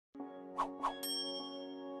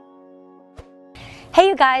Hey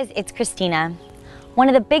you guys, it's Kristina. One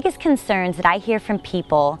of the biggest concerns that I hear from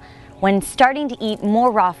people when starting to eat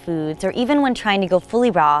more raw foods or even when trying to go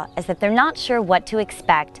fully raw is that they're not sure what to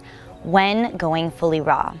expect when going fully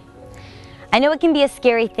raw. I know it can be a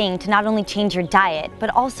scary thing to not only change your diet, but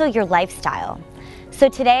also your lifestyle. So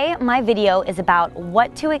today, my video is about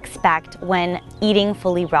what to expect when eating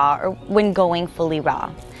fully raw or when going fully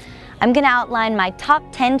raw. I'm gonna outline my top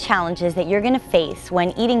 10 challenges that you're gonna face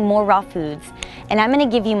when eating more raw foods, and I'm gonna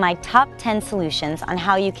give you my top 10 solutions on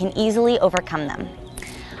how you can easily overcome them.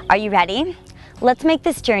 Are you ready? Let's make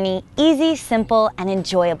this journey easy, simple, and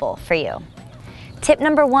enjoyable for you. Tip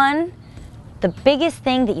number 1, the biggest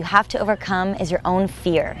thing that you have to overcome is your own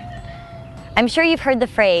fear. I'm sure you've heard the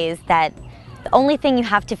phrase that the only thing you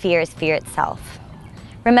have to fear is fear itself.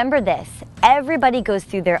 Remember this, everybody goes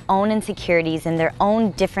through their own insecurities and their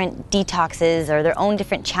own different detoxes or their own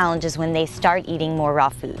different challenges when they start eating more raw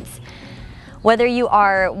foods. Whether you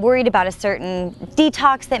are worried about a certain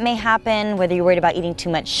detox that may happen, whether you're worried about eating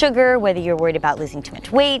too much sugar, whether you're worried about losing too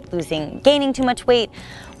much weight, gaining too much weight,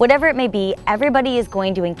 whatever it may be, everybody is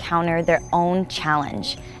going to encounter their own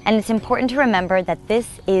challenge. And it's important to remember that this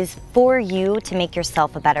is for you to make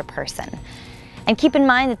yourself a better person. And keep in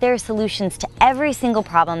mind that there are solutions to every single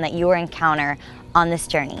problem that you will encounter on this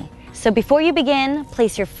journey. So before you begin,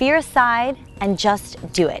 place your fear aside and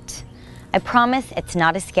just do it. I promise it's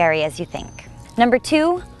not as scary as you think. Number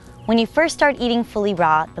 2, when you first start eating fully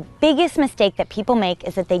raw, the biggest mistake that people make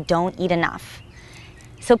is that they don't eat enough.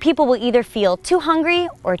 So people will either feel too hungry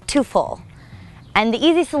or too full. And the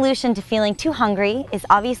easy solution to feeling too hungry is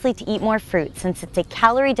obviously to eat more fruit, since it's a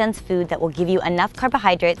calorie-dense food that will give you enough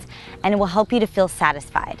carbohydrates and it will help you to feel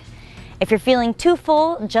satisfied. If you're feeling too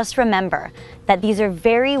full, just remember that these are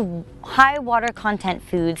very high water content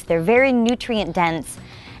foods, they're very nutrient dense,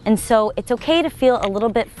 and so it's okay to feel a little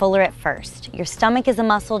bit fuller at first. Your stomach is a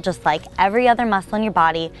muscle just like every other muscle in your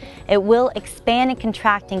body. It will expand and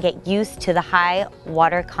contract and get used to the high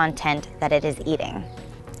water content that it is eating.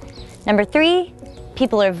 Number 3,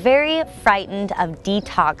 people are very frightened of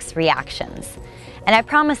detox reactions. And I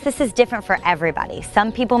promise this is different for everybody.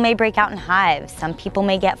 Some people may break out in hives, some people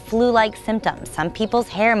may get flu-like symptoms, some people's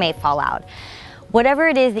hair may fall out. Whatever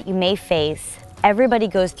it is that you may face, everybody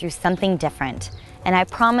goes through something different. And I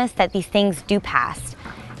promise that these things do pass.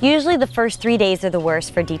 Usually the first 3 days are the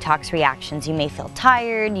worst for detox reactions. You may feel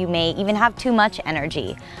tired, you may even have too much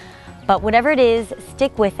energy. But whatever it is,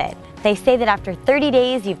 stick with it. They say that after 30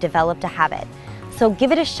 days, you've developed a habit. So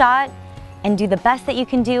give it a shot and do the best that you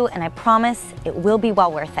can do, and I promise it will be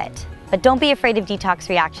well worth it. But don't be afraid of detox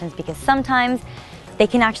reactions, because sometimes they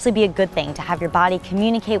can actually be a good thing to have your body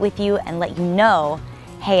communicate with you and let you know,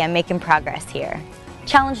 hey, I'm making progress here.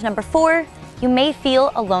 Challenge number 4, you may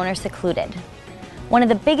feel alone or secluded. One of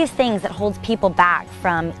the biggest things that holds people back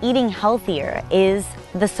from eating healthier is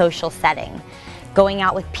the social setting. Going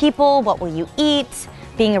out with people, what will you eat?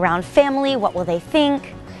 Being around family, what will they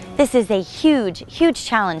think? This is a huge, huge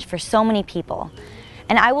challenge for so many people.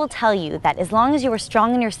 And I will tell you that as long as you are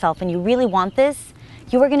strong in yourself and you really want this,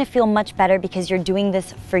 you are going to feel much better because you're doing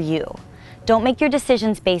this for you. Don't make your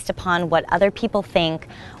decisions based upon what other people think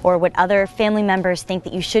or what other family members think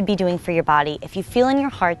that you should be doing for your body. If you feel in your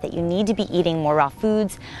heart that you need to be eating more raw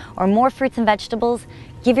foods or more fruits and vegetables,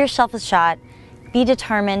 give yourself a shot, be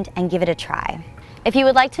determined, and give it a try. If you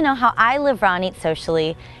would like to know how I live raw and eat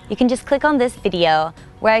socially, you can just click on this video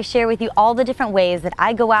where I share with you all the different ways that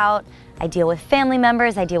I go out, I deal with family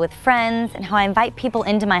members, I deal with friends, and how I invite people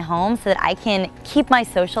into my home so that I can keep my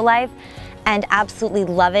social life and absolutely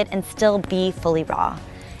love it and still be fully raw.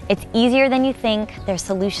 It's easier than you think, there's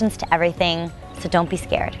solutions to everything, so don't be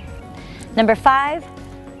scared. Number 5,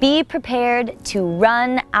 be prepared to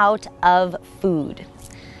run out of food.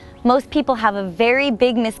 Most people have a very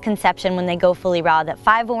big misconception when they go fully raw that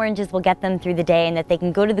 5 oranges will get them through the day and that they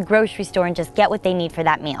can go to the grocery store and just get what they need for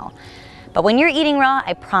that meal. But when you're eating raw,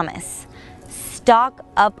 I promise, stock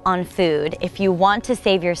up on food if you want to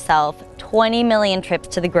save yourself 20 million trips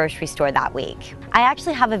to the grocery store that week. I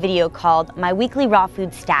actually have a video called My Weekly Raw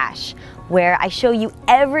Food Stash where I show you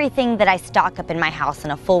everything that I stock up in my house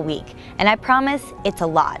in a full week, and I promise it's a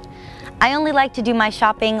lot. I only like to do my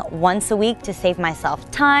shopping once a week to save myself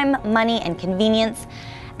time, money, and convenience,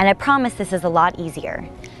 and I promise this is a lot easier.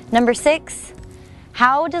 Number 6,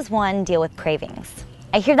 how does one deal with cravings?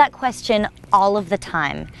 I hear that question all of the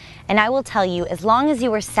time, and I will tell you, as long as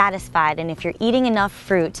you are satisfied and if you're eating enough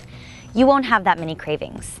fruit, you won't have that many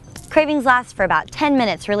cravings. Cravings last for about 10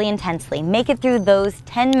 minutes really intensely. Make it through those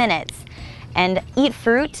 10 minutes and eat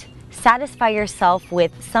fruit, Satisfy yourself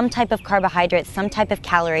with some type of carbohydrate, some type of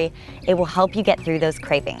calorie. It will help you get through those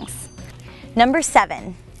cravings. Number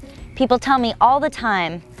 7, people tell me all the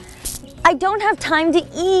time, I don't have time to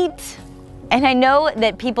eat. And I know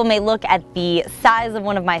that people may look at the size of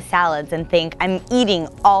one of my salads and think I'm eating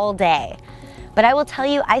all day. But I will tell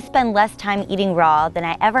you, I spend less time eating raw than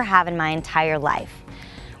I ever have in my entire life.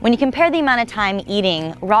 When you compare the amount of time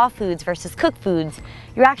eating raw foods versus cooked foods,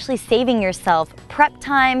 you're actually saving yourself prep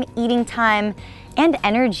time, eating time, and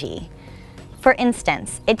energy. For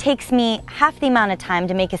instance, it takes me half the amount of time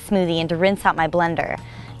to make a smoothie and to rinse out my blender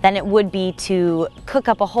than it would be to cook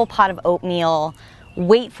up a whole pot of oatmeal,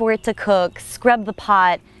 wait for it to cook, scrub the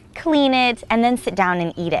pot, clean it, and then sit down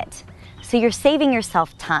and eat it. So you're saving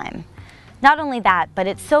yourself time. Not only that, but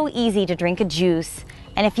it's so easy to drink a juice,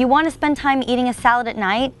 and if you want to spend time eating a salad at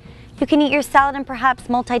night, you can eat your salad and perhaps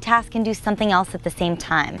multitask and do something else at the same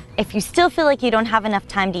time. If you still feel like you don't have enough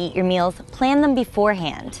time to eat your meals, plan them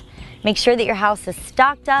beforehand. Make sure that your house is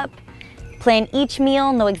stocked up, plan each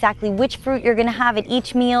meal, know exactly which fruit you're going to have at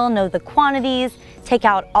each meal, know the quantities, take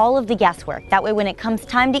out all of the guesswork. That way when it comes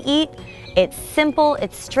time to eat, it's simple,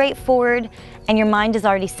 it's straightforward, and your mind is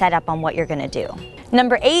already set up on what you're going to do.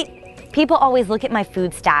 Number 8, people always look at my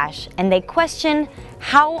food stash and they question,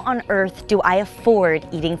 how on earth do I afford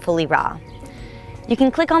eating fully raw? You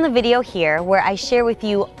can click on the video here where I share with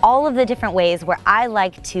you all of the different ways where I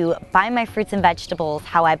like to buy my fruits and vegetables,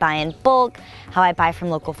 how I buy in bulk, how I buy from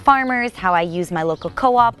local farmers, how I use my local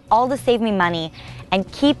co-op, all to save me money and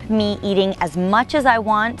keep me eating as much as I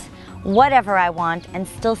want, whatever I want, and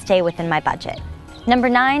still stay within my budget. Number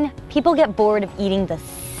 9, people get bored of eating the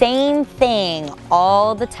same thing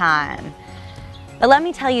all the time. But let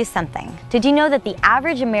me tell you something. Did you know that the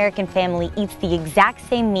average American family eats the exact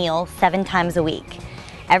same meal 7 times a week?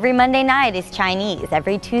 Every Monday night is Chinese,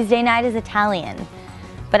 every Tuesday night is Italian.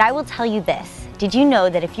 But I will tell you this, did you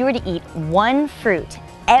know that if you were to eat one fruit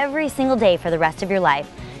every single day for the rest of your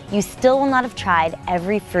life, you still will not have tried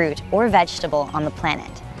every fruit or vegetable on the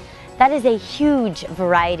planet? That is a huge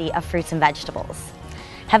variety of fruits and vegetables.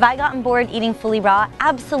 Have I gotten bored eating fully raw?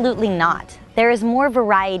 Absolutely not. There is more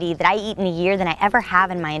variety that I eat in a year than I ever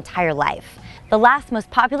have in my entire life. The last most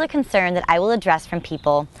popular concern that I will address from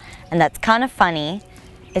people, and that's kind of funny,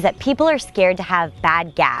 is that people are scared to have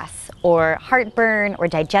bad gas or heartburn or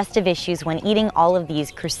digestive issues when eating all of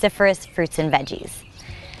these cruciferous fruits and veggies.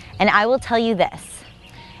 And I will tell you this,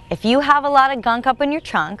 if you have a lot of gunk up in your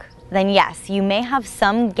trunk, then yes, you may have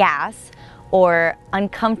some gas or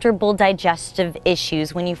uncomfortable digestive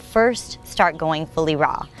issues when you first start going fully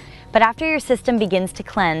raw. But after your system begins to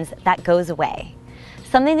cleanse, that goes away.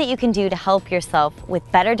 Something that you can do to help yourself with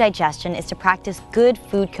better digestion is to practice good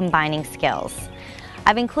food combining skills.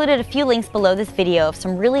 I've included a few links below this video of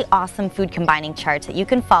some really awesome food combining charts that you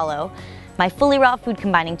can follow, my fully raw food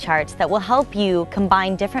combining charts that will help you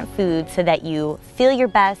combine different foods so that you feel your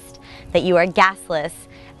best, that you are gasless,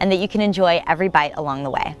 and that you can enjoy every bite along the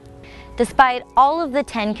way. Despite all of the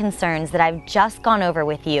 10 concerns that I've just gone over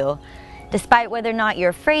with you, despite whether or not you're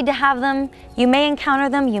afraid to have them, you may encounter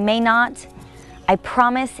them, you may not, I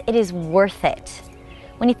promise it is worth it.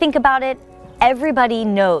 When you think about it, everybody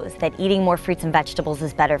knows that eating more fruits and vegetables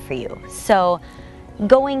is better for you. So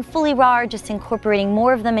going fully raw or just incorporating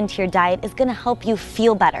more of them into your diet is gonna help you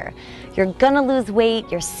feel better. You're gonna lose weight,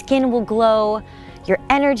 your skin will glow, your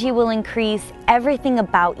energy will increase, everything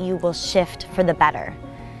about you will shift for the better.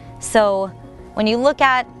 So when you look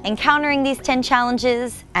at encountering these 10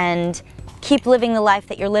 challenges and keep living the life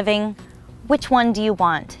that you're living, which one do you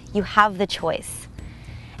want? You have the choice.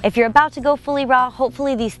 If you're about to go fully raw,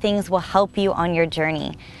 hopefully these things will help you on your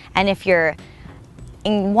journey. And if you're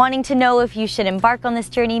wanting to know if you should embark on this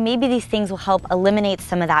journey, maybe these things will help eliminate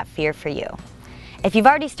some of that fear for you. If you've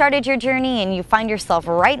already started your journey and you find yourself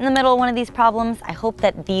right in the middle of one of these problems, I hope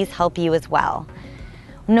that these help you as well.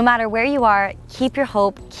 No matter where you are, keep your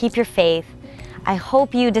hope, keep your faith. I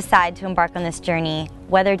hope you decide to embark on this journey,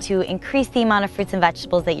 whether to increase the amount of fruits and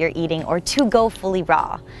vegetables that you're eating or to go fully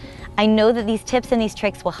raw. I know that these tips and these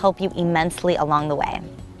tricks will help you immensely along the way.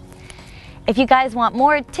 If you guys want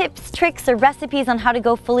more tips, tricks, or recipes on how to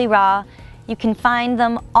go fully raw, you can find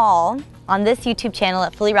them all on this YouTube channel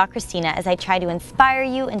at Fully Raw Kristina as I try to inspire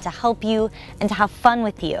you and to help you and to have fun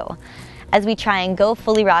with you as we try and go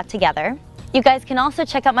fully raw together. You guys can also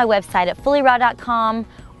check out my website at fullyraw.com,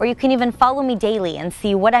 or you can even follow me daily and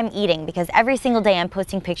see what I'm eating, because every single day I'm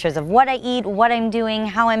posting pictures of what I eat, what I'm doing,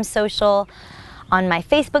 how I'm social, on my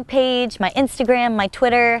Facebook page, my Instagram, my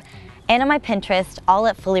Twitter, and on my Pinterest, all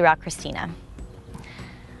at Fully Raw Kristina.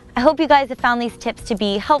 I hope you guys have found these tips to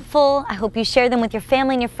be helpful. I hope you share them with your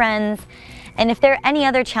family and your friends. And if there are any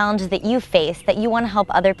other challenges that you face that you want to help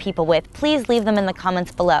other people with, please leave them in the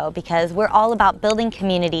comments below, because we're all about building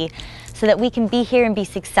community so that we can be here and be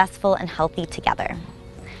successful and healthy together.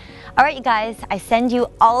 All right, you guys, I send you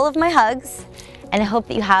all of my hugs, and I hope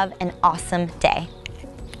that you have an awesome day.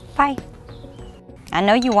 Bye. I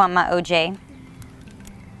know you want my OJ.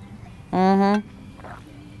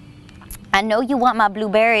 I know you want my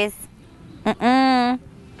blueberries.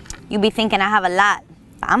 You be thinking I have a lot,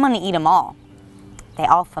 but I'm gonna eat them all. They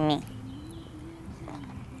all for me.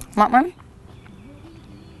 Want one?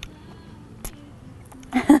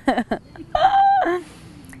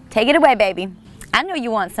 Take it away, baby. I know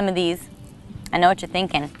you want some of these. I know what you're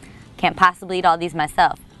thinking. Can't possibly eat all these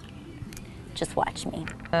myself. Just watch me.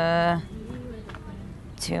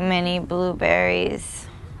 Too many blueberries.